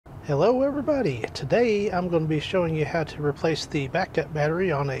Hello everybody! Today I'm going to be showing you how to replace the backup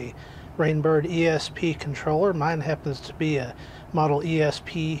battery on a Rainbird ESP controller. Mine happens to be a model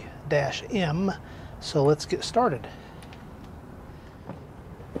ESP-M, so let's get started.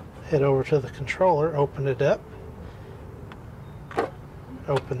 Head over to the controller, open it up,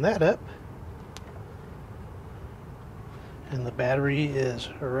 open that up, and the battery is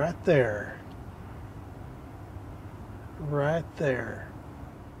right there. Right there.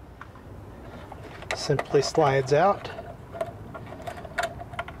 Simply slides out.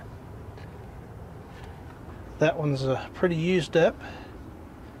 That one's pretty used up.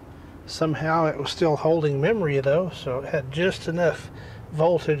 Somehow it was still holding memory though, so it had just enough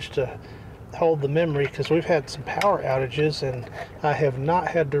voltage to hold the memory, because we've had some power outages and I have not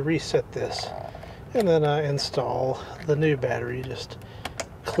had to reset this. And then I install the new battery, just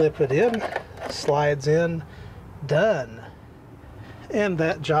clip it in, slides in, done. And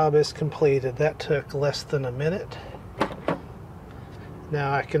that job is completed. That took less than a minute.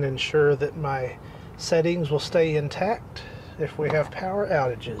 Now I can ensure that my settings will stay intact if we have power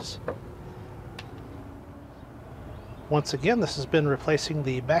outages. Once again, this has been replacing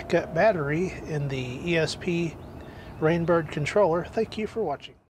the backup battery in the ESP Rainbird controller. Thank you for watching.